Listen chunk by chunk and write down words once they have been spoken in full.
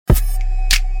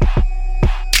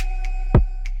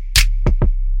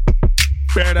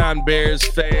Bear Down Bears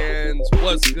fans,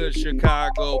 what's good,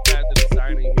 Chicago? Pat the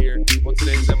Designer here. On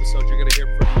today's episode, you're going to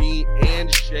hear from me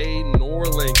and Shay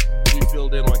Norling. We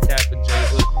filled in on Cap and J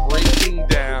Hood, breaking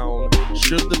down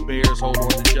should the Bears hold on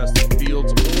to Justin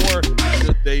Fields or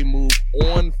should they move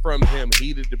on from him.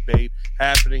 Heated debate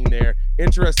happening there.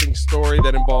 Interesting story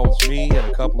that involves me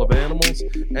and a couple of animals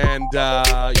and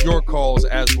your calls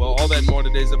as well. All that and more in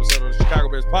today's episode of the Chicago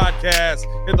Bears podcast.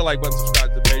 Hit the like button, subscribe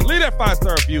to the page, leave that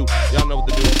 5-star review. Y'all know what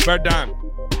to do. Bear down.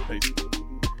 Peace.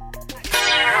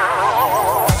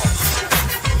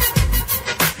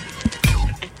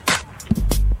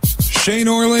 Shay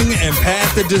Norling and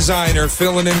Pat the Designer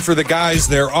filling in for the guys.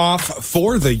 They're off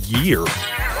for the year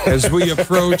as we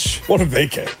approach what a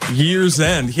vacay. Year's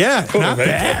end. Yeah, not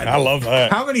bad. I love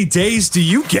that. How many days do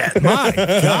you get? My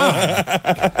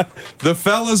God. The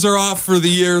fellas are off for the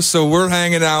year, so we're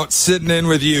hanging out, sitting in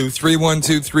with you,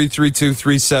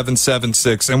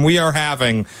 312-332-3776, and we are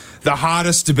having the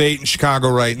hottest debate in Chicago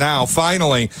right now.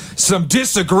 Finally, some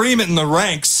disagreement in the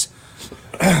ranks.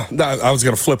 I was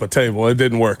going to flip a table. It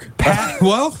didn't work.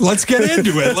 Well, let's get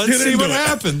into it. Let's see what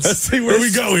happens. Let's see where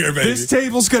we go here, baby. This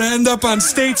table's going to end up on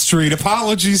State Street.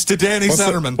 Apologies to Danny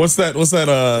Zetterman. What's that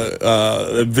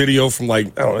video from,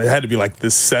 like, I don't know, it had to be like the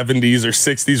 70s or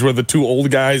 60s where the two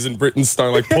old guys in Britain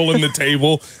start, like, pulling the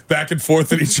table back and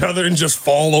forth at each other and just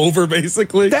fall over,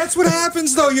 basically? That's what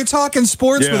happens, though. You're talking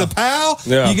sports with a pal.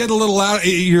 Yeah. You get a little out.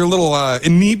 You're a little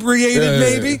inebriated,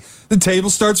 maybe. Yeah. The table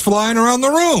starts flying around the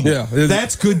room. Yeah.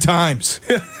 That's good times.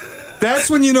 That's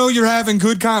when you know you're having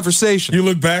good conversation. You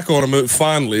look back on them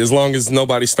fondly as long as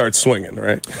nobody starts swinging,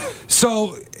 right?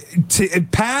 So,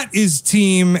 Pat is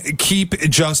team keep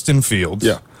Justin Fields.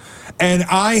 Yeah. And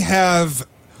I have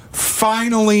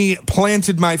finally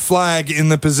planted my flag in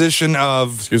the position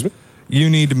of, excuse me, you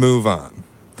need to move on.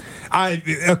 A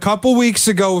few weeks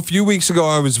ago,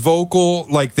 I was vocal,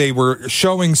 like they were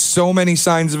showing so many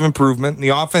signs of improvement. And the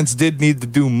offense did need to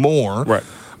do more. Right.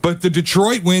 But the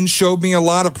Detroit win showed me a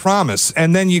lot of promise.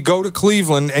 And then you go to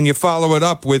Cleveland and you follow it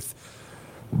up with,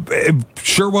 it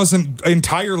sure wasn't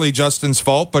entirely Justin's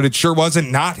fault, but it sure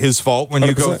wasn't not his fault when 100%.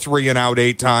 You go 3 and out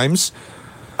 8 times.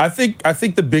 I think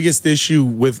the biggest issue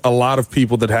with a lot of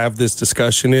people that have this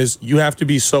discussion is you have to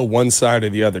be so one side or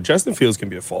the other. Justin Fields can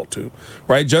be at fault too,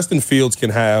 right? Justin Fields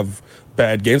can have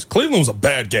bad games. Cleveland was a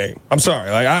bad game. I'm sorry.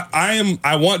 Like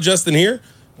I want Justin here.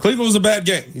 Cleveland was a bad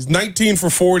game. He's 19 for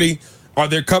 40. Are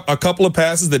there a couple of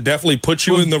passes that definitely put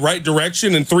you in the right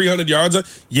direction and 300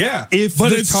 yards? Yeah. If the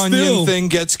Tunyon thing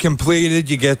gets completed,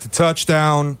 you get the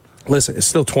touchdown. Listen, it's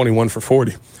still 21 for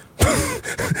 40.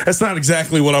 That's not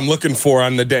exactly what I'm looking for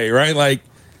on the day, right? Like,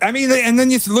 I mean, and then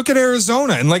you look at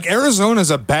Arizona, and like Arizona's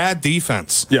a bad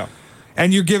defense. Yeah.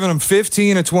 And you're giving them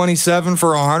 15 of 27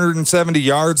 for 170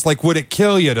 yards. Like, would it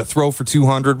kill you to throw for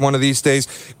 200 one of these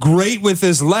days? Great with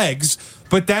his legs,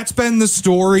 but that's been the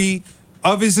story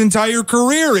of his entire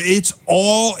career. It's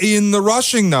all in the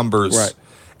rushing numbers. Right.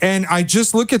 And I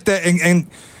just look at that and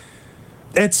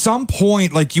at some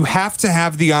point, like, you have to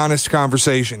have the honest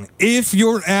conversation. If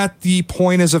you're at the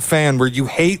point as a fan where you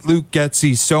hate Luke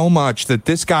Getsy so much that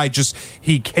this guy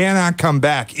he cannot come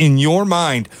back, in your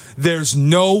mind, there's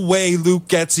no way Luke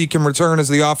Getsy can return as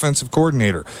the offensive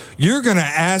coordinator. You're going to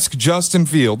ask Justin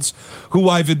Fields, who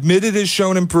I've admitted has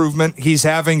shown improvement. He's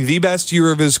having the best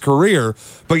year of his career,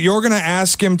 but you're going to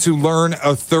ask him to learn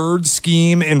a third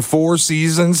scheme in 4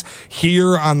 seasons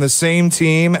here on the same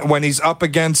team when he's up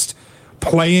against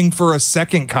playing for a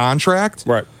second contract.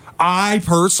 Right. I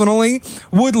personally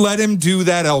would let him do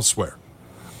that elsewhere.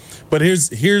 But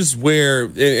here's where,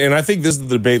 and I think this is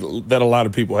the debate that a lot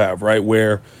of people have, right?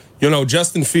 Where,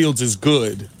 Justin Fields is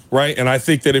good, right? And I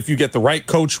think that if you get the right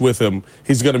coach with him,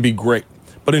 he's going to be great.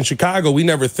 But in Chicago, we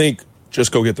never think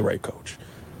just go get the right coach.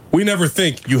 We never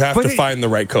think you have to find the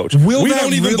right coach. We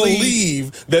don't even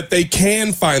believe that they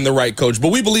can find the right coach,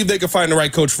 but we believe they can find the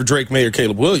right coach for Drake May or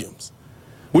Caleb Williams.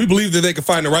 We believe that they can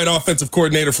find the right offensive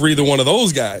coordinator for either one of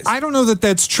those guys. I don't know that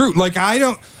that's true. Like,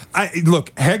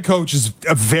 look, head coach is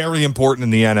very important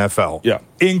in the NFL. Yeah.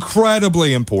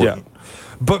 Incredibly important. Yeah.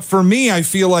 But for me, I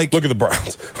feel like... Look at the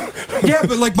Browns. Yeah,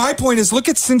 but like my point is, look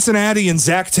at Cincinnati and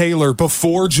Zach Taylor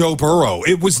before Joe Burrow.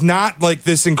 It was not like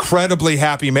this incredibly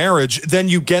happy marriage. Then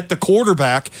you get the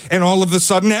quarterback, and all of a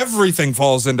sudden everything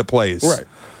falls into place. Right.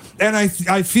 And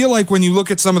I feel like when you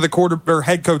look at some of the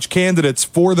head coach candidates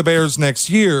for the Bears next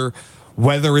year,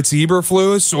 whether it's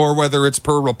Eberflus or whether it's,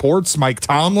 per reports, Mike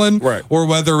Tomlin, right, or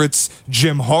whether it's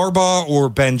Jim Harbaugh or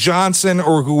Ben Johnson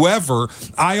or whoever,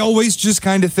 I always just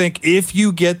kind of think if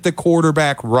you get the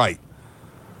quarterback right,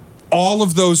 all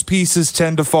of those pieces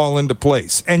tend to fall into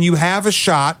place. And you have a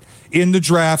shot in the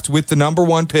draft with the number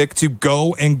 1 pick to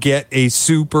go and get a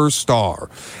superstar.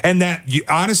 And that,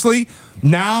 honestly,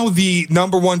 now the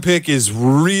number 1 pick is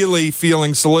really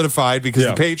feeling solidified because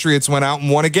the Patriots went out and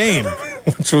won a game.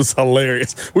 Which was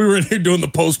hilarious. We were in here doing the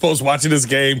post watching this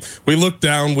game. We looked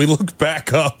down, we looked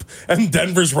back up, and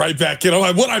Denver's right back in. I'm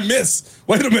like, what'd I miss?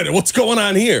 Wait a minute, what's going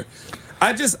on here?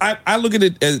 I look at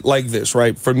it as like this,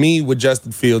 right? For me, with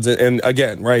Justin Fields, and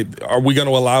again, right, are we going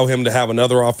to allow him to have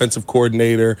another offensive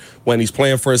coordinator when he's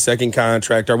playing for a second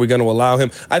contract? Are we going to allow him?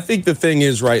 I think the thing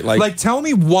is, right, like tell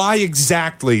me why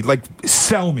exactly,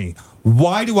 sell me.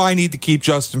 Why do I need to keep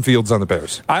Justin Fields on the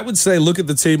Bears? I would say look at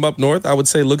the team up north. I would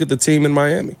say look at the team in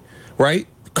Miami, right?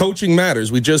 Coaching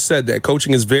matters. We just said that.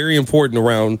 Coaching is very important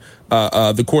around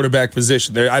the quarterback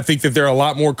position. I think that there are a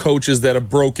lot more coaches that have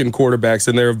broken quarterbacks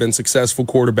than there have been successful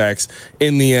quarterbacks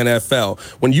in the NFL.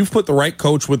 When you've put the right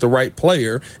coach with the right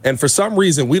player, and for some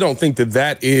reason we don't think that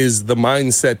that is the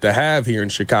mindset to have here in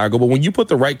Chicago, but when you put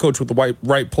the right coach with the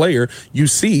right player, you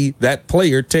see that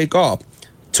player take off.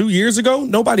 2 years ago,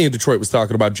 nobody in Detroit was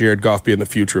talking about Jared Goff being the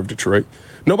future of Detroit.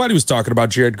 Nobody was talking about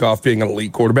Jared Goff being an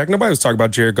elite quarterback. Nobody was talking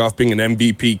about Jared Goff being an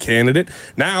MVP candidate.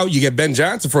 Now you get Ben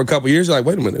Johnson for a couple of years. You're like,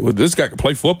 wait a minute, this guy can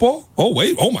play football? Oh,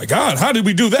 wait. Oh, my God. How did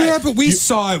we do that? Yeah, but we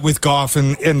saw it with Goff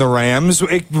in the Rams,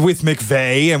 with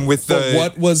McVay, and with the...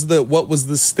 What was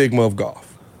the stigma of Goff?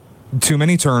 Too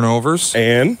many turnovers.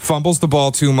 And? Fumbles the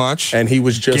ball too much. And he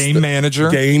was just... Game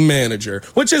manager.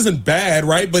 Which isn't bad,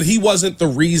 right? But he wasn't the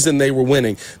reason they were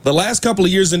winning. The last couple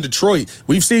of years in Detroit,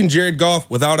 we've seen Jared Goff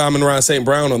without Amon-Ra St.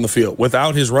 Brown on the field,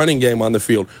 without his running game on the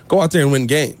field, go out there and win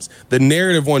games. The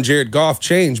narrative on Jared Goff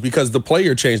changed because the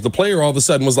player changed. The player all of a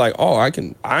sudden was like, oh,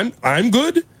 I'm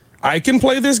good. I can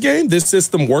play this game. This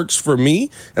system works for me.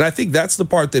 And I think that's the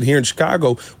part that here in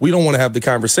Chicago, we don't want to have the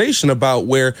conversation about,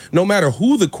 where no matter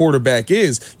who the quarterback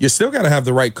is, you still got to have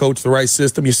the right coach, the right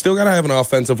system. You still got to have an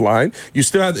offensive line. You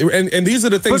still have, and these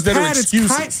are the things that are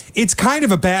excuses. It's kind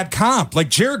of a bad comp. Like,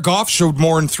 Jared Goff showed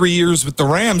more in 3 years with the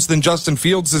Rams than Justin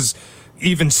Fields has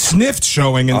even sniffed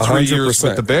showing in 3 years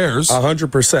with the Bears.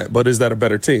 100%. But is that a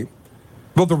better team?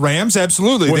 Well, the Rams,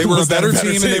 absolutely. They were a better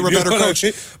team and they were better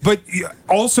coached. But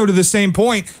also, to the same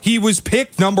point, he was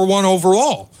picked number 1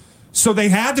 overall. So they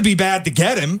had to be bad to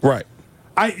get him. Right.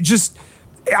 I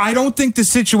don't think the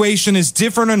situation is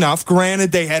different enough.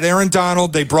 Granted, they had Aaron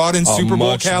Donald. They brought in Super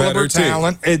Bowl caliber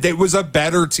talent. It was a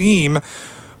better team.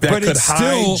 That could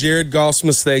hide Jared Goff's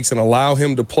mistakes and allow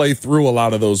him to play through a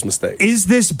lot of those mistakes. Is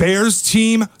this Bears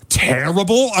team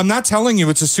terrible? I'm not telling you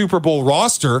it's a Super Bowl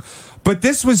roster. But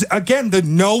this was, again, the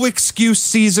no excuse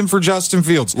season for Justin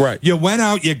Fields. Right. You went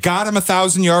out, you got him a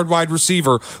 1,000-yard wide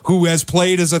receiver who has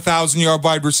played as a 1,000-yard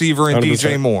wide receiver in 100%.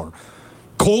 DJ Moore.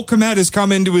 Cole Kmet has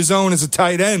come into his own as a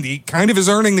tight end. He kind of is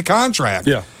earning the contract.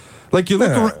 Yeah. Like, you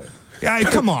look around.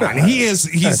 Come on,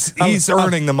 he's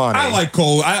earning the money. I like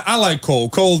Cole. I like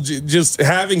Cole. Cole, just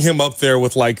having him up there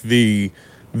with like the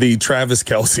Travis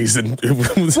Kelce's, and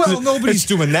well, nobody's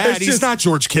doing that. He's not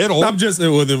George Kittle. I'm just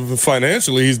with him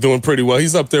financially. He's doing pretty well.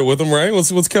 He's up there with him, right? What's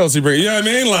Kelce bringing? Yeah, I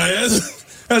mean,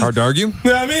 like, hard to argue.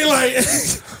 Yeah, I mean, like,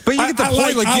 but you get the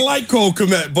point. I like Cole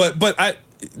Kmet, but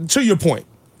to your point,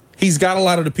 he's got a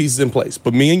lot of the pieces in place.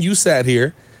 But me and you sat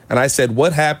here, and I said,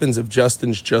 what happens if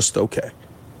Justin's just okay?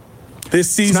 This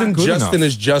season, Justin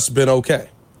has just been okay,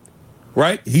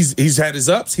 right? He's had his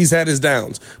ups, he's had his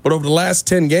downs. But over the last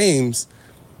 10 games,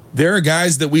 there are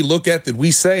guys that we look at that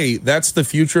we say that's the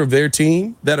future of their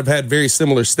team that have had very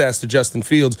similar stats to Justin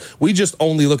Fields. We just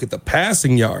only look at the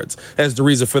passing yards as the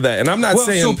reason for that. And I'm not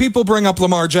saying... So people bring up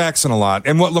Lamar Jackson a lot.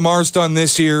 And what Lamar's done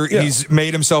this year, he's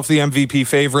made himself the MVP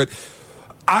favorite.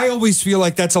 I always feel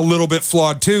like that's a little bit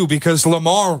flawed, too, because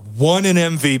Lamar won an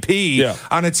MVP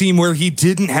on a team where he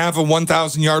didn't have a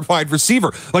 1,000-yard wide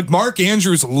receiver. Like, Mark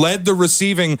Andrews led the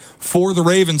receiving for the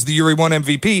Ravens the year he won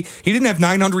MVP. He didn't have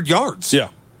 900 yards. Yeah.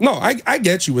 No, I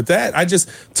get you with that.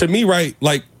 To me, right,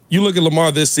 like, you look at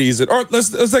Lamar this season, or let's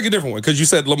take a different one, because you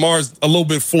said Lamar's a little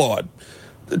bit flawed.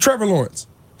 Trevor Lawrence,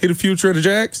 he the future of the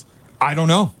Jags? I don't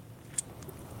know.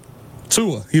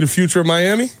 Tua, he the future of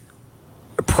Miami?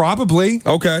 Probably.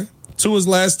 Okay. Tua's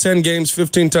last 10 games,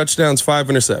 15 touchdowns, 5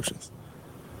 interceptions.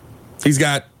 He's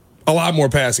got a lot more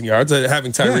passing yards.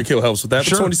 Having Tyreek Hill helps with that. But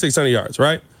 2,600 yards,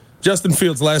 right? Justin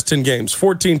Fields' last 10 games,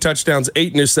 14 touchdowns,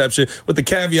 8 interceptions, with the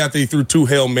caveat that he threw 2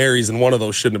 Hail Marys, and one of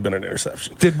those shouldn't have been an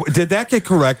interception. Did that get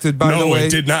corrected, by the way? No, it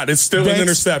did not. It's still an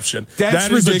interception. That's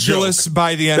ridiculous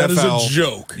by the NFL. That is a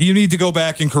joke. You need to go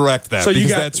back and correct that,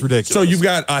 that's ridiculous. So you've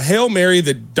got a Hail Mary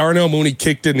that Darnell Mooney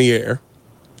kicked in the air,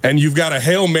 and you've got a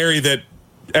Hail Mary that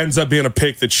ends up being a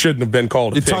pick that shouldn't have been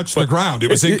called a pick. It touched the ground. It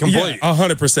was incomplete. Yeah,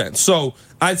 100%. So,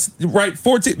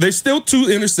 14. There's still 2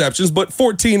 interceptions, but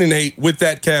 14-8 with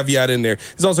that caveat in there.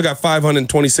 He's also got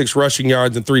 526 rushing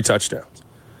yards and 3 touchdowns.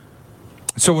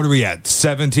 So what are we at?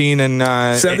 17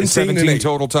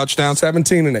 total touchdowns?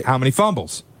 17-8. How many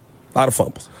fumbles? A lot of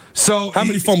fumbles. So how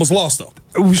many fumbles lost, though?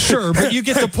 Sure, but you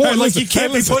get the point. You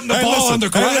can't be putting the ball on the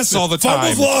grass all the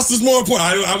time. Fumbles lost is more important.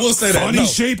 I will say that.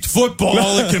 Funny-shaped football.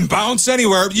 It can bounce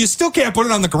anywhere. You still can't put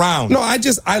it on the ground. No,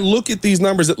 I look at these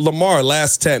numbers. At Lamar,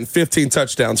 last 10, 15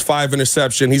 touchdowns, 5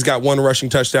 interception. He's got 1 rushing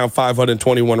touchdown,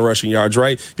 521 rushing yards,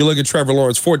 right? You look at Trevor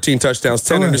Lawrence, 14 touchdowns,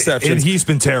 10 interceptions. And he's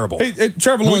been terrible.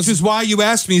 Trevor Lawrence. Which is why you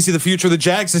asked me, is he the future of the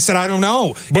Jags? I said, I don't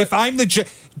know. If I'm the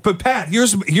But Pat,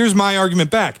 here's my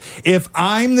argument back. If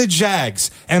I'm the Jags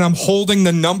and I'm holding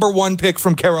the number 1 pick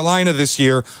from Carolina this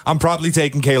year, I'm probably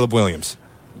taking Caleb Williams.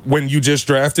 When you just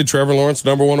drafted Trevor Lawrence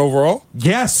number 1 overall?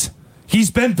 Yes. He's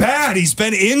been bad. He's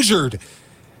been injured.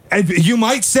 And you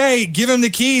might say, give him the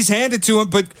keys, hand it to him,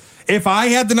 but if I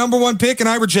had the number 1 pick and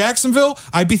I were Jacksonville,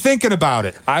 I'd be thinking about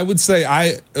it. I would say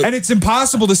and it's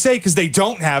impossible to say because they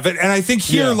don't have it. And I think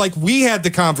here, like we had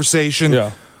the conversation.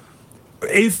 Yeah.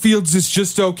 If Fields is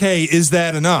just okay, is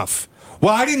that enough?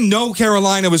 Well, I didn't know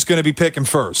Carolina was going to be picking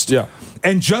first. Yeah.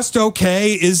 And just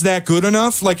okay, is that good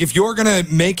enough? Like, if you're going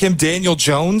to make him Daniel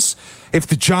Jones, if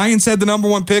the Giants had the number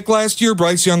 1 pick last year,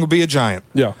 Bryce Young would be a Giant.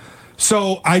 Yeah.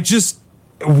 So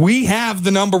we have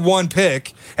the number 1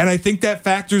 pick, and I think that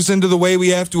factors into the way we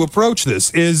have to approach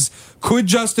this is, could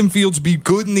Justin Fields be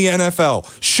good in the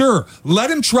NFL? Sure, let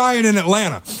him try it in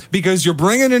Atlanta because you're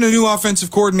bringing in a new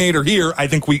offensive coordinator here. I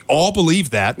think we all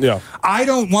believe that. Yeah. I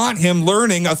don't want him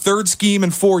learning a 3rd scheme in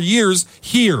 4 years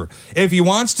here. If he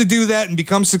wants to do that and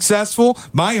become successful,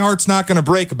 my heart's not going to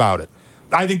break about it.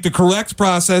 I think the correct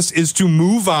process is to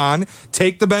move on,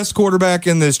 take the best quarterback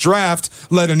in this draft,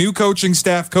 let a new coaching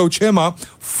staff coach him up,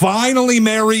 finally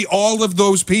marry all of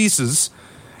those pieces,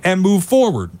 and move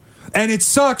forward. And it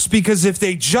sucks because if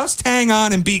they just hang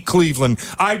on and beat Cleveland,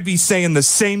 I'd be saying the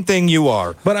same thing you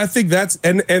are. But I think that's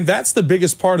the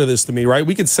biggest part of this to me, right?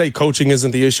 We could say coaching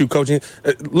isn't the issue. Coaching,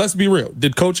 let's be real.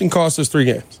 Did coaching cost us 3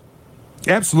 games?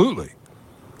 Absolutely.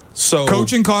 So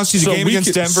coaching cost you the game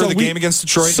against Denver, the game against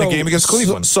Detroit, and the game against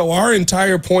Cleveland. So our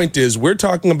entire point is we're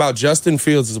talking about Justin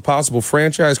Fields as a possible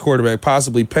franchise quarterback,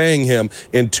 possibly paying him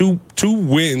in two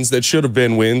wins that should have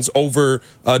been wins over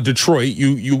Detroit.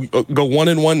 You go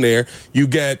 1-1 there. You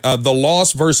get the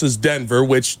loss versus Denver,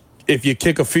 which if you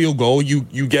kick a field goal,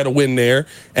 you get a win there.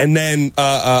 And then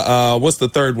what's the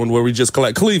third one where we just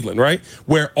collect? Cleveland, right?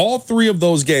 Where all 3 of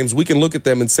those games, we can look at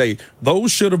them and say,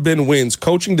 those should have been wins.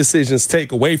 Coaching decisions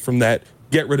take away from that.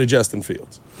 Get rid of Justin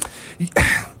Fields.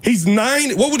 He's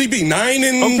 9. What would he be?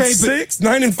 9-6?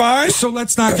 9-5? So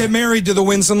let's not get married to the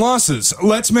wins and losses.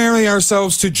 Let's marry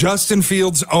ourselves to Justin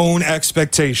Fields' own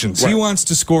expectations. Right. He wants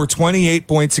to score 28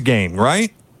 points a game,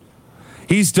 right?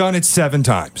 He's done it 7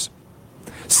 times.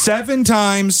 7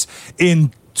 times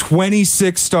in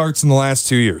 26 starts in the last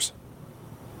 2 years.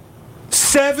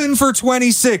 7 for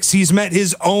 26. He's met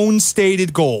his own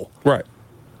stated goal. Right.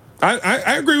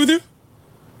 I agree with you.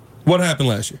 What happened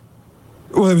last year?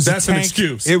 Well, that's an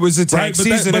excuse. It was a tank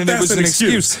season, and it was an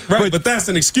excuse. Right, but that's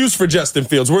an excuse for Justin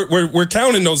Fields. We're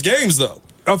counting those games, though.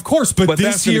 Of course, but this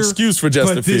that's year, an excuse for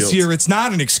Justin Fields. This year, it's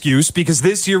not an excuse because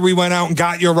this year we went out and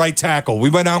got you a right tackle.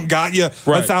 We went out and got you a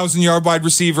 1,000-yard wide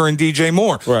receiver in DJ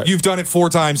Moore. Right. You've done it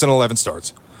 4 times in 11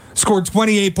 starts. Scored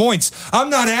 28 points. I'm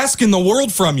not asking the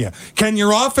world from you. Can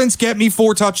your offense get me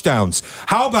 4 touchdowns?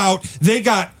 How about they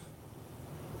got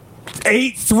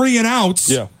 8 3-and-outs?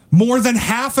 Yeah. More than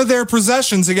half of their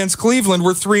possessions against Cleveland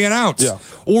were 3-and-outs. Yeah.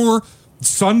 Or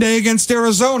Sunday against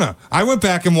Arizona. I went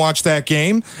back and watched that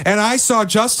game, and I saw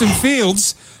Justin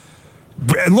Fields.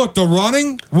 Look, the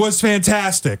running was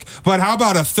fantastic, but how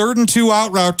about a 3rd and 2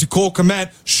 out route to Cole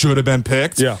Kmet? Should have been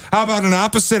picked. Yeah. How about an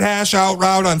opposite hash out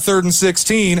route on 3rd and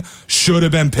 16? Should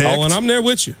have been picked. Oh, and I'm there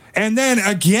with you. And then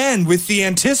again with the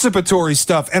anticipatory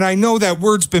stuff, and I know that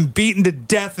word's been beaten to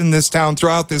death in this town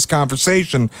throughout this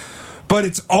conversation, but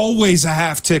it's always a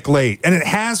half tick late, and it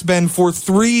has been for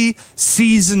 3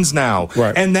 seasons now.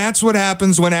 Right. And that's what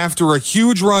happens when after a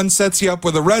huge run sets you up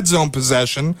with a red zone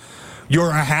possession,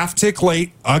 you're a half tick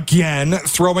late again,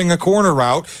 throwing a corner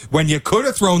route when you could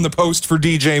have thrown the post for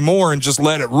DJ Moore and just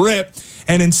let it rip,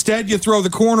 and instead you throw the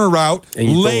corner route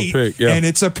late, and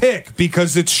it's a pick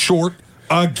because it's short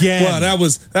again.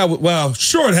 Well,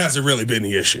 short hasn't really been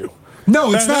the issue.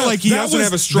 No, it's not like he doesn't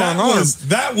have a strong arm.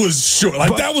 That was short.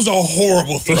 That was a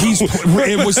horrible throw.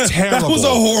 It was terrible. That was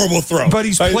a horrible throw. But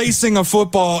he's placing a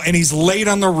football, and he's late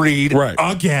on the read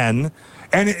again.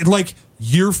 And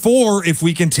Year 4, if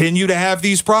we continue to have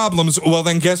these problems, well,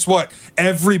 then guess what?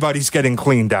 Everybody's getting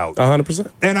cleaned out. 100%.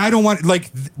 And I don't want,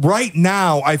 right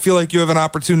now, I feel like you have an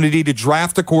opportunity to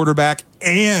draft a quarterback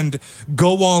and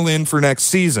go all in for next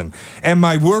season. And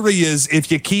my worry is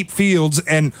if you keep Fields,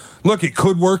 and look, it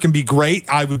could work and be great.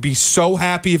 I would be so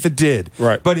happy if it did.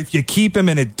 Right. But if you keep him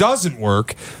and it doesn't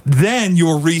work, then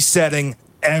you're resetting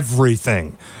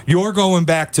everything. You're going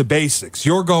back to basics.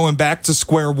 You're going back to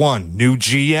square one. New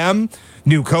GM,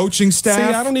 new coaching staff.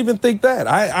 See, I don't even think that.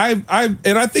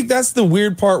 I think that's the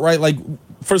weird part, right? Like,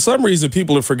 for some reason,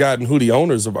 people have forgotten who the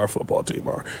owners of our football team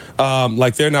are.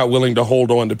 Like, they're not willing to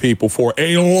hold on to people for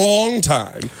a long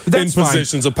time in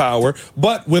positions of power.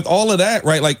 But with all of that,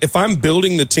 right, like, if I'm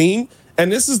building the team,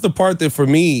 and this is the part that for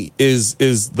me is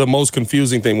the most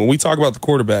confusing thing. When we talk about the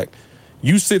quarterback,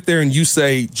 you sit there and you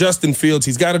say, Justin Fields,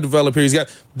 he's got to develop here.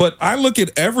 But I look at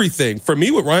everything. For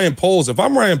me with Ryan Poles, if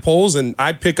I'm Ryan Poles and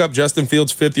I pick up Justin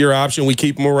Fields' 5th-year option, we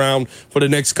keep him around for the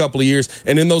next couple of years,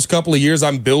 and in those couple of years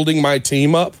I'm building my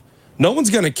team up, no one's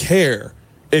going to care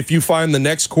if you find the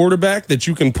next quarterback that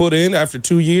you can put in after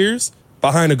 2 years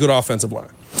behind a good offensive line.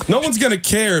 No one's going to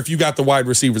care if you got the wide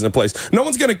receivers in place. No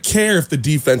one's going to care if the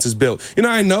defense is built. You know,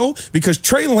 I know because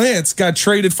Trey Lance got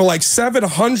traded for like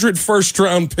 700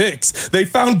 first-round picks. They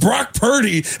found Brock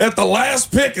Purdy at the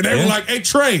last pick, and they were like, hey,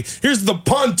 Trey, here's the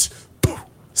punt.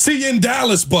 See you in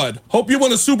Dallas, bud. Hope you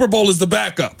win a Super Bowl as the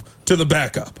backup to the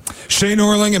backup. Shay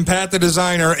Norling and Pat the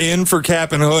Designer in for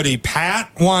Cap and Hoodie.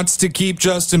 Pat wants to keep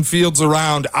Justin Fields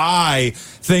around. I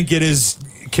think it is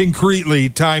concretely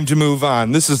time to move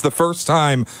on. This is the first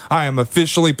time I am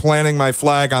officially planting my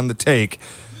flag on the take.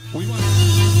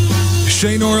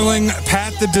 Shay Norling,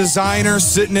 Pat the Designer,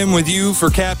 sitting in with you for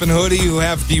Cap and Hoodie, who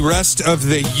have the rest of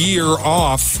the year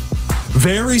off.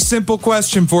 Very simple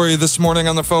question for you this morning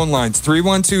on the phone lines.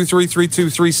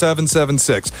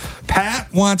 312-332-3776.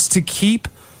 Pat wants to keep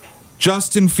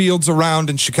Justin Fields around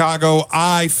in Chicago.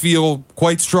 I feel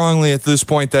quite strongly at this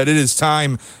point that it is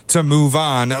time to move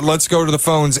on. Let's go to the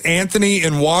phones. Anthony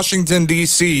in Washington,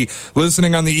 D.C.,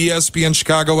 listening on the ESPN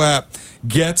Chicago app,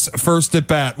 gets first at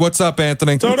bat. What's up,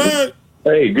 Anthony?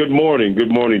 Hey, good morning.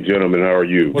 Good morning, gentlemen. How are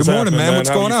you? Good morning, man.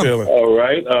 What's going on? Feeling? All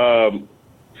right.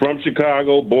 From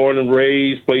Chicago, born and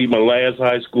raised, played my last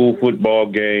high school football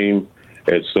game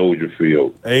at Soldier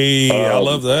Field. Hey, I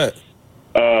love that.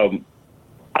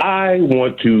 I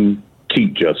want to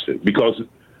keep Justin because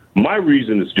my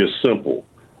reason is just simple.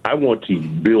 I want to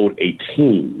build a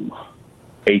team.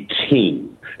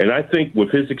 And I think with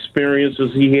his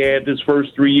experiences he had this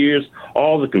first 3 years,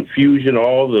 all the confusion,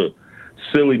 all the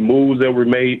silly moves that were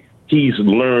made, he's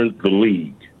learned the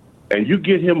league. And you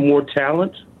get him more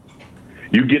talent,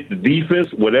 you get the defense,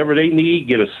 whatever they need,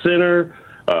 get a center,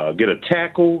 get a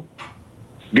tackle,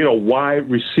 get a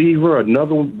wide receiver,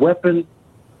 another weapon.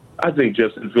 I think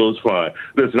Justin Fields is fine.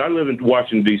 Listen, I live in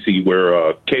Washington, D.C.,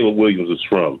 where Caleb Williams is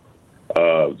from.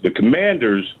 The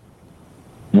Commanders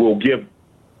will give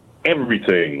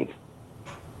everything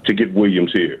to get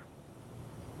Williams here.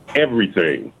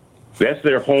 Everything. That's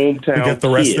their hometown. To get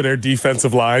the rest of their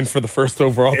defensive line for the first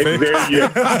overall pick. And we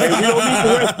don't need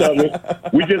the rest of it.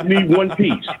 We just need one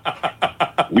piece.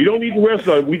 We don't need the rest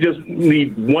of it. We just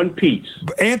need one piece.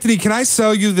 Anthony, can I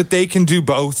sell you that they can do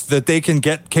both? That they can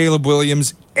get Caleb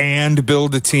Williams and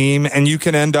build a team, and you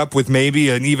can end up with maybe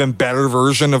an even better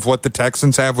version of what the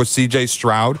Texans have with C.J.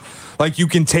 Stroud? Like, you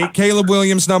can take Caleb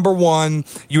Williams, number one.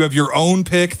 You have your own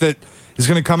pick that is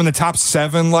going to come in the top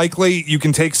 7 likely. You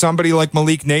can take somebody like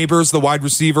Malik Neighbors, the wide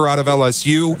receiver out of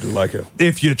LSU. I do like it.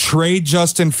 If you trade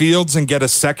Justin Fields and get a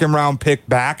second-round pick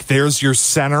back, there's your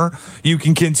center. You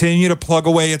can continue to plug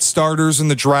away at starters in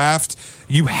the draft.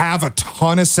 You have a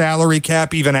ton of salary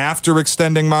cap even after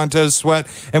extending Montez Sweat,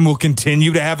 and will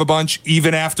continue to have a bunch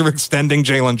even after extending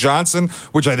Jalen Johnson,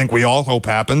 which I think we all hope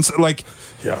happens.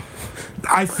 Yeah.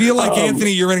 I feel like,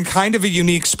 Anthony, you're in kind of a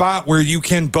unique spot where you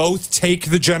can both take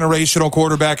the generational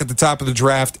quarterback at the top of the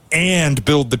draft and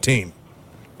build the team.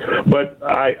 But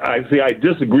I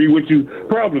disagree with you,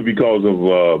 probably because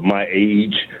of my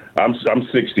age. I'm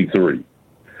 63.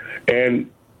 And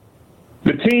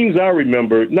the teams I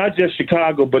remember, not just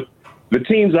Chicago, but the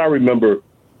teams I remember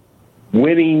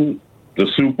winning the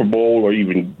Super Bowl or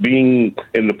even being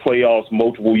in the playoffs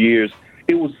multiple years,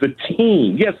 it was the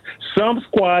team. Yes, some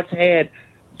squads had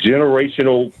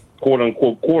generational,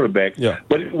 quote-unquote, quarterbacks,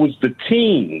 but it was the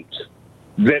teams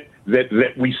that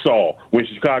we saw when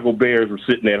Chicago Bears were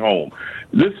sitting at home.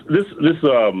 This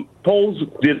Poles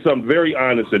did something very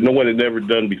honest that no one had ever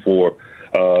done before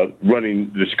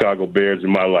running the Chicago Bears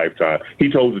in my lifetime.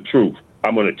 He told the truth.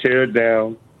 I'm going to tear it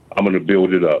down. I'm going to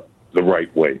build it up the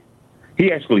right way.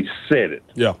 He actually said it.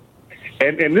 Yeah.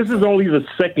 And this is only the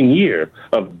second year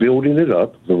of building it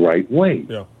up the right way.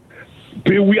 Yeah.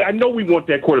 I know we want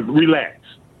that quarterback. Relax.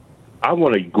 I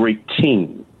want a great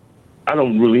team. I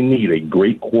don't really need a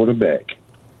great quarterback.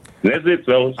 That's it,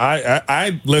 fellas.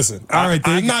 I listen. All right,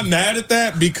 I'm not mad at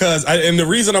that because, and the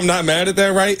reason I'm not mad at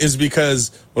that, right, is because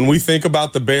when we think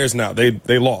about the Bears now,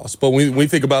 they lost, but when we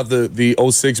think about the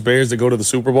 06 Bears that go to the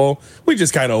Super Bowl, we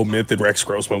just kind of omit that Rex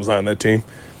Grossman was on that team.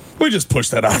 We just push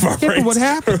that out of our brains. What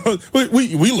happened?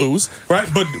 we lose, right?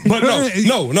 But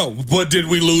no. But did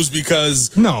we lose because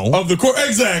of the court?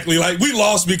 Exactly. Like we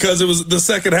lost because it was the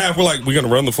second half. We're like, we're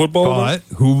gonna run the football. But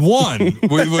who won? It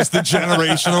was the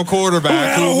generational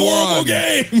quarterback who who won won.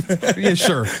 Game. Yeah,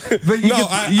 sure.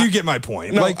 But you get my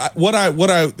point. No, like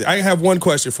I have one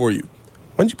question for you.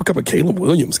 When did you become a Caleb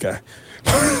Williams guy?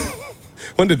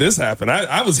 When did this happen?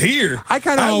 I was here. I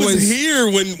was here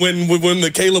when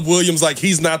the Caleb Williams, like,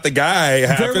 he's not the guy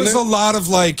happened. There was a lot of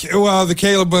the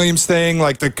Caleb Williams thing,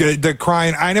 like the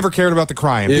crying. I never cared about the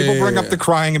crying. People bring up the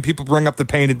crying and people bring up the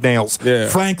painted nails. Yeah.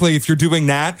 Frankly, if you're doing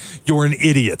that, you're an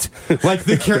idiot. Like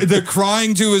the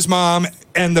crying to his mom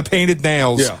and the painted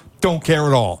nails, don't care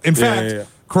at all. In fact,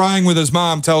 crying with his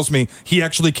mom tells me he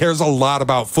actually cares a lot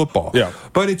about football. Yeah.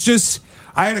 But it's just,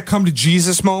 I had a come to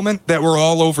Jesus moment that we're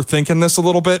all overthinking this a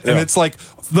little bit. And it's like,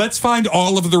 let's find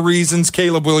all of the reasons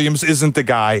Caleb Williams isn't the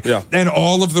guy and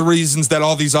all of the reasons that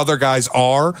all these other guys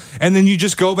are. And then you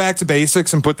just go back to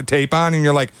basics and put the tape on and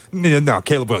you're like, no,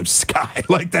 Caleb Williams is the guy.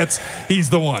 Like he's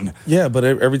the one. Yeah, but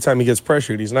every time he gets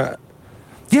pressured, he's not.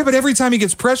 Yeah, but every time he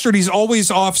gets pressured, he's always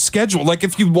off schedule. Like,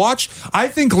 if you watch, I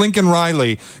think Lincoln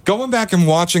Riley, going back and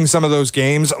watching some of those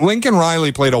games, Lincoln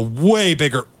Riley played a way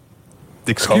bigger...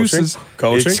 Excuses.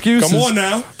 Coaching. Come on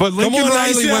now. But Lincoln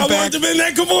Riley went back.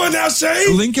 Come on now,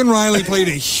 Shane. Lincoln Riley played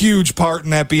a huge part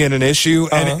in that being an issue.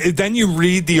 And then you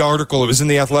read the article. It was in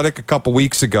The Athletic a couple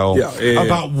weeks ago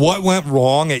about what went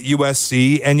wrong at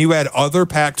USC. And you had other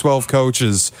Pac-12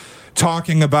 coaches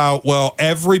talking about, well,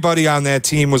 everybody on that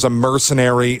team was a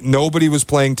mercenary. Nobody was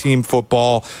playing team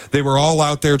football. They were all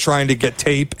out there trying to get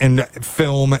tape and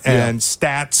film and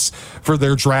stats for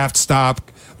their draft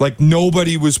stock. Like,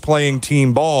 nobody was playing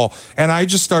team ball. And I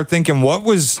just start thinking, what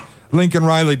was Lincoln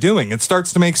Riley doing? It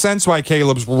starts to make sense why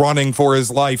Caleb's running for his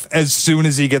life as soon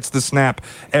as he gets the snap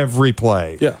every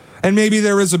play. Yeah. And maybe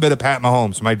there is a bit of Pat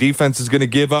Mahomes. My defense is going to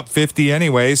give up 50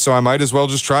 anyway, so I might as well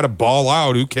just try to ball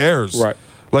out. Who cares? Right.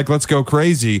 Like, let's go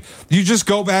crazy. You just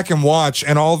go back and watch,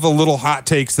 and all the little hot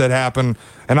takes that happen,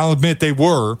 and I'll admit they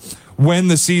were, when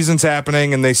the season's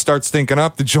happening and they start stinking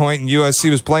up the joint and USC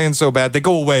was playing so bad, they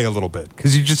go away a little bit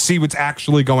because you just see what's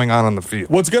actually going on the field.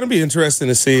 What's going to be interesting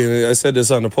to see, and I said this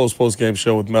on the post-game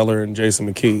show with Meller and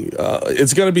Jason McKee,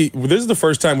 it's going to be, this is the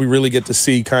first time we really get to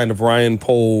see kind of Ryan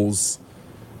Poles'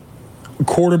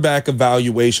 quarterback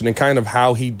evaluation and kind of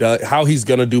how he's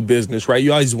going to do business, right?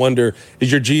 You always wonder,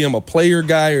 is your GM a player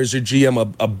guy or is your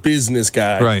GM a business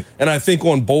guy? Right. And I think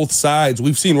on both sides,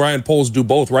 we've seen Ryan Poles do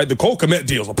both, right? The Cole Kmet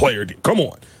deal is a player deal. Come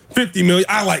on. $50 million.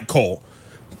 I like Cole.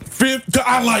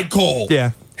 I like Cole.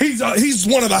 Yeah. He's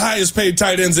one of the highest paid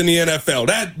tight ends in the NFL.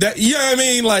 That you know what I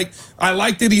mean? Like, I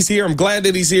like that he's here. I'm glad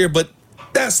that he's here, but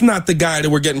that's not the guy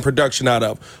that we're getting production out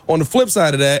of. On the flip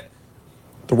side of that,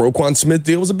 the Roquan Smith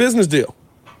deal was a business deal.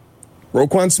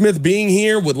 Roquan Smith being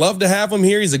here, would love to have him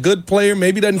here. He's a good player.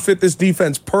 Maybe doesn't fit this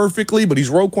defense perfectly, but he's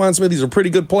Roquan Smith. He's a pretty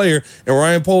good player. And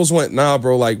Ryan Poles went, nah,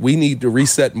 bro, like, we need to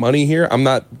reset money here. I'm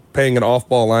not paying an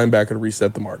off-ball linebacker to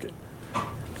reset the market.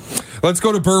 Let's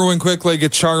go to Berwyn quickly,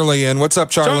 get Charlie in. What's up,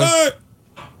 Charlie?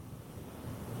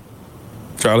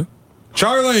 Charlie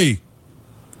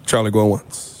going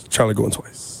once. Charlie going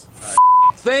twice.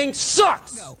 Thing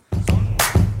sucks.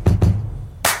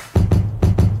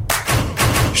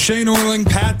 Shane Orling,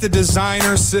 Pat the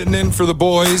designer, sitting in for the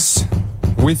boys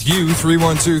with you,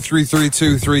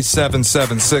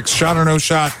 312-332-3776. Shot or no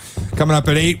shot coming up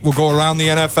at 8. We'll go around the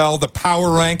NFL, the power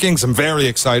rankings. I'm very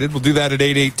excited. We'll do that at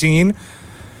 8:18.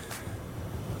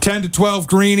 10-12,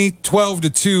 Greeny.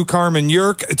 12-2, Carmen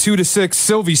Yerk. 2-6,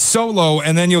 Sylvie Solo.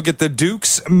 And then you'll get the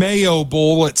Duke's Mayo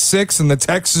Bowl at 6 and the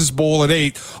Texas Bowl at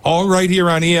 8. All right here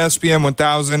on ESPN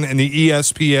 1000 and the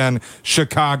ESPN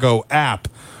Chicago app.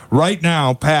 Right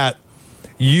now, Pat,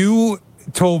 you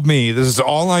told me, this is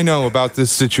all I know about this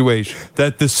situation,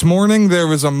 that this morning there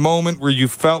was a moment where you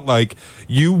felt like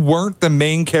you weren't the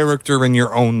main character in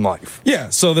your own life. Yeah,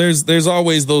 so there's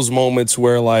always those moments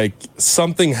where, like,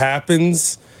 something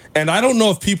happens, and I don't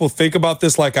know if people think about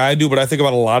this like I do, but I think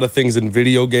about a lot of things in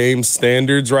video game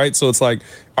standards, right? So it's like,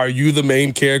 are you the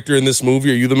main character in this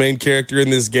movie? Are you the main character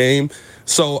in this game?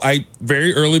 So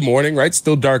very early morning, right?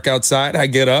 Still dark outside. I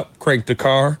get up, crank the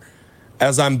car.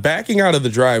 As I'm backing out of the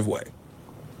driveway,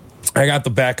 I got the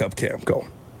backup cam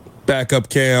going. Backup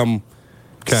cam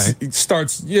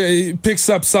starts, it picks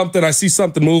up something. I see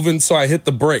something moving, so I hit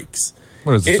the brakes.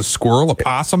 What is this, a squirrel, a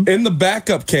possum? In the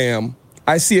backup cam,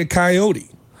 I see a coyote.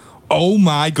 Oh,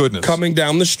 my goodness. Coming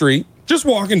down the street, just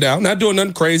walking down, not doing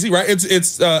nothing crazy, right?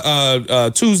 It's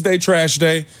Tuesday trash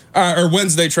day, or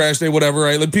Wednesday trash day, whatever,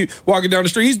 right? Like, walking down the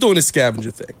street, he's doing his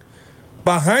scavenger thing.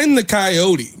 Behind the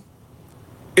coyote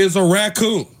is a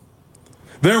raccoon.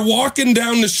 They're walking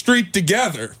down the street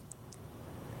together.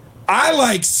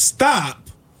 I stop.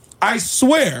 I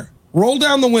swear, roll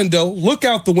down the window, look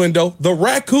out the window. The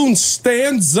raccoon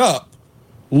stands up,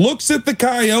 looks at the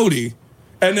coyote,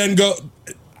 and then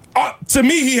to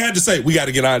me, he had to say, we got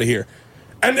to get out of here.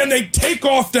 And then they take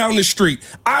off down the street.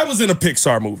 I was in a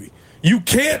Pixar movie. You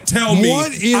can't tell me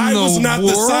I was not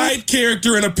the side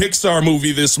character in a Pixar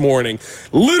movie this morning.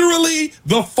 Literally,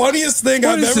 the funniest thing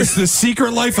I've ever... What is this, The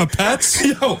Secret Life of Pets?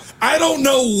 Yo, I don't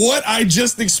know what I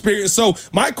just experienced. So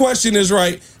my question is,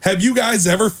 right, have you guys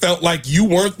ever felt like you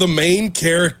weren't the main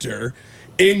character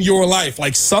in your life?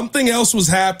 Like something else was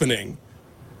happening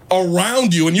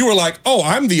around you, and you were like, oh,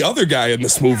 I'm the other guy in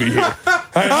this movie here.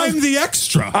 I'm the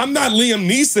extra. I'm not Liam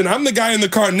Neeson. I'm the guy in the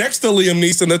car next to Liam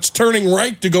Neeson that's turning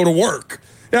right to go to work.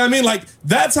 You know what I mean? Like,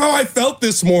 that's how I felt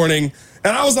this morning.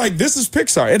 And I was like, this is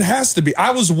Pixar. It has to be.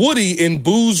 I was Woody in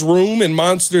Boo's room in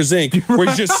Monsters, Inc., where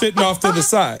he's just sitting off to the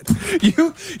side.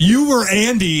 You were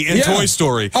Andy in Toy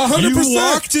Story. 100%. You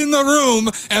walked in the room,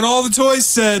 and all the toys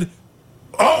said,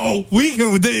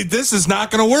 this is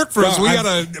not going to work for us. We got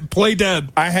to play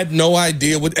dead. I had no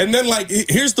idea and then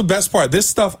here's the best part. This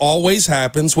stuff always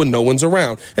happens when no one's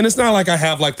around. And it's not like I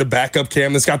have the backup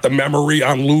cam that's got the memory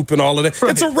on loop and all of that.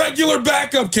 Right. It's a regular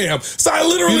backup cam. So I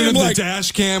literally am the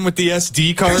dash cam with the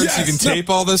SD cards. Yes, you can tape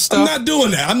all this stuff. I'm not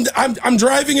doing that. I'm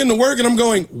driving into work and I'm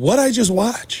going, what'd I just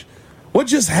watch? What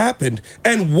just happened?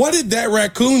 And what did that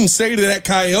raccoon say to that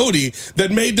coyote that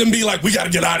made them be like, we got to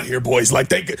get out of here, boys? Like,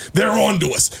 they're on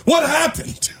to us. What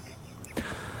happened?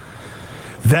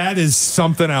 That is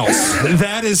something else.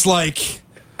 That is like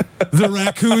the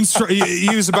raccoon.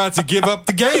 He was about to give up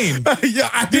the game.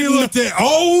 He looked at,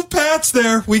 Pat's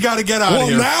there. We got to get out of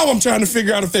here. Well, now I'm trying to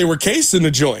figure out if they were casing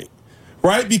the joint.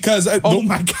 Right, because my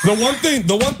God.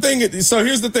 the one thing. So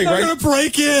here's the thing, They're right? Gonna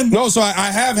break in. No, so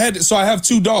I have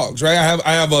two dogs, right?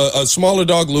 I have a smaller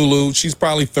dog, Lulu. She's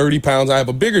probably 30 pounds. I have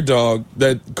a bigger dog,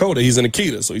 Coda. He's an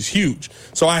Akita, so he's huge.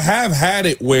 So I have had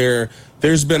it where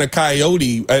there's been a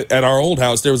coyote at our old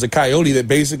house. There was a coyote that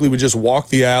basically would just walk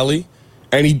the alley,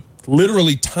 and he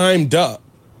literally timed up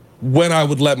when I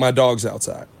would let my dogs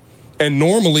outside. And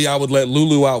normally I would let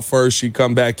Lulu out first. She'd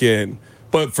come back in.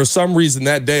 But for some reason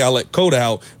that day, I let Coda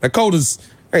out. Now,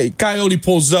 coyote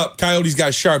pulls up. Coyote's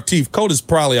got sharp teeth. Coda's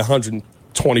probably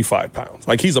 125 pounds.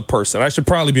 Like, he's a person. I should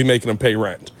probably be making him pay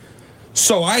rent.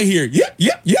 So I hear, yep,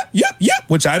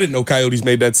 which I didn't know coyotes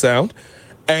made that sound.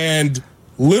 And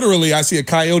literally, I see a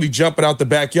coyote jumping out the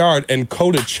backyard and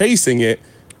Coda chasing it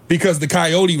because the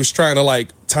coyote was trying to,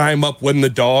 time up when the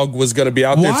dog was going to be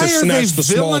out there to snatch the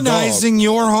small dog. Why are they villainizing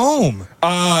your home?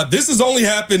 This has only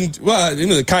happened,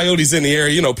 the coyotes in the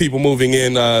area, people moving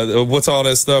in, what's all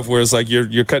that stuff where it's like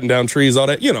you're cutting down trees, all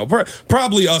that,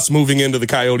 probably us moving into the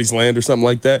coyotes' land or something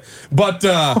like that. But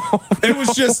it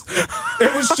was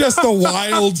just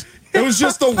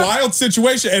a wild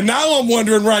situation. And now I'm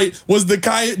wondering, right, did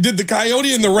the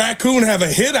coyote and the raccoon have a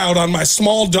hit out on my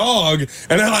small dog?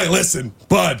 And they're like, listen,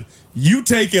 bud, you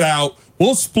take it out.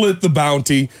 We'll split the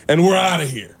bounty, and we're out of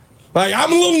here.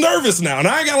 I'm a little nervous now, and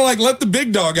I gotta let the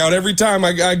big dog out every time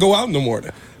I go out in the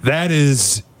morning. That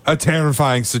is a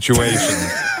terrifying situation.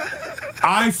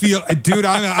 I feel, dude,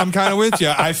 I'm kind of with you.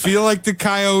 I feel like the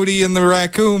coyote and the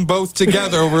raccoon both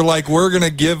together were like, we're gonna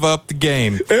give up the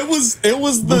game. It was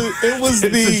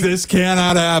this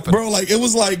cannot happen, bro. It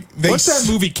was like what's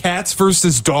that movie? Cats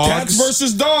versus Dogs. Cats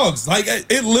versus Dogs.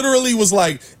 It literally was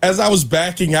as I was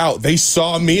backing out, they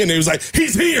saw me and they was like,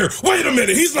 he's here. Wait a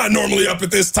minute, he's not normally up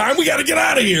at this time. We got to get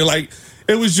out of here.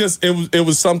 It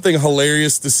was something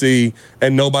hilarious to see,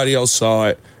 and nobody else saw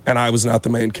it. And I was not the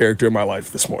main character in my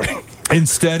life this morning.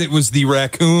 Instead, it was the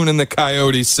raccoon and the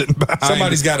coyote sitting behind.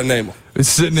 Somebody's got to name them.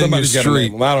 Sitting in your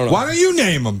street. I don't know. Why don't you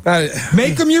name them?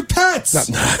 Make them your pets.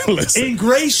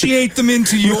 Ingratiate them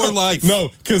into your life. No,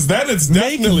 because then it's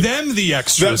definitely... Make them the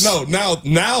extras.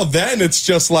 Now then it's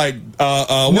just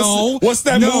what's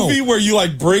that movie where you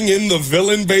bring in the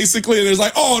villain basically and it's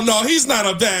oh no, he's not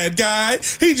a bad guy.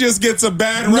 He just gets a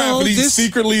bad rap and he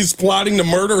secretly is plotting to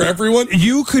murder everyone.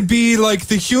 You could be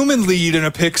the human lead in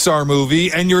a Pixar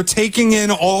movie and you're taking taking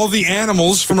in all the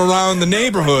animals from around the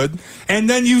neighborhood, and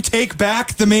then you take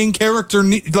back the main character.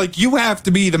 Like, you have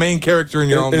to be the main character in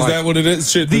your own life. Is that what it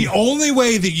is? The only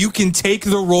way that you can take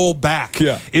the role back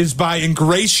is by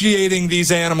ingratiating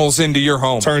these animals into your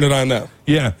home. Turn it on now.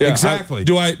 Yeah, exactly.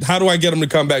 How do I get them to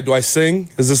come back? Do I sing?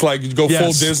 Is this like full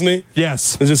Disney?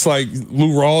 Yes. It's just like Lou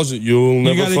Rawls. You'll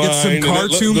never find. You gotta get some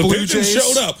cartoon the Blue pigeon Jays.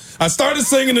 showed up. I started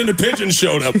singing and the pigeon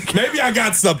showed up. Maybe I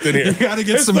got something here. You gotta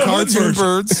get some cartoon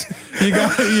birds. You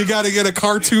gotta get a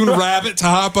cartoon rabbit to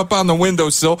hop up on the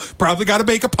windowsill. Probably gotta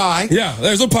bake a pie. Yeah,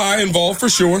 there's a pie involved for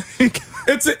sure.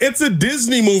 It's a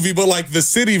Disney movie, but like the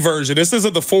city version. This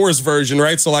isn't the forest version,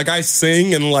 right? So like I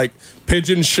sing and like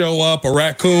pigeons show up, a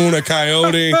raccoon, a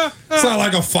coyote. It's not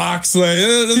like a fox. Like,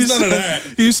 there's none of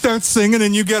that. You start singing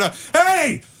and you get a,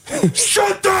 hey,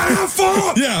 shut the F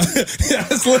up! Yeah,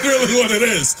 that's literally what it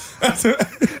is.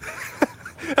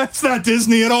 That's not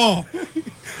Disney at all.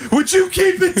 Would you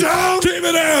keep it down? Keep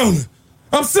it down.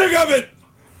 I'm sick of it.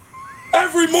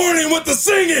 Every morning with the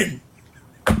singing.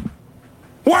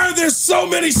 Why are there so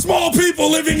many small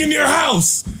people living in your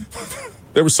house?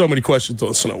 There were so many questions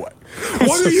on Snow White.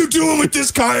 What are you doing with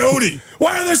this coyote?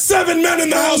 Why are there 7 men in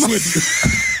the house with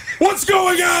you? What's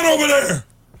going on over there?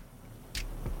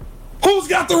 Who's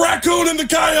got the raccoon and the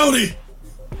coyote?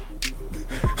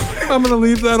 I'm going to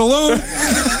leave that alone.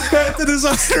 Pat the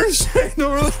Designer, Shane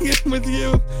Norling in with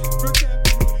you.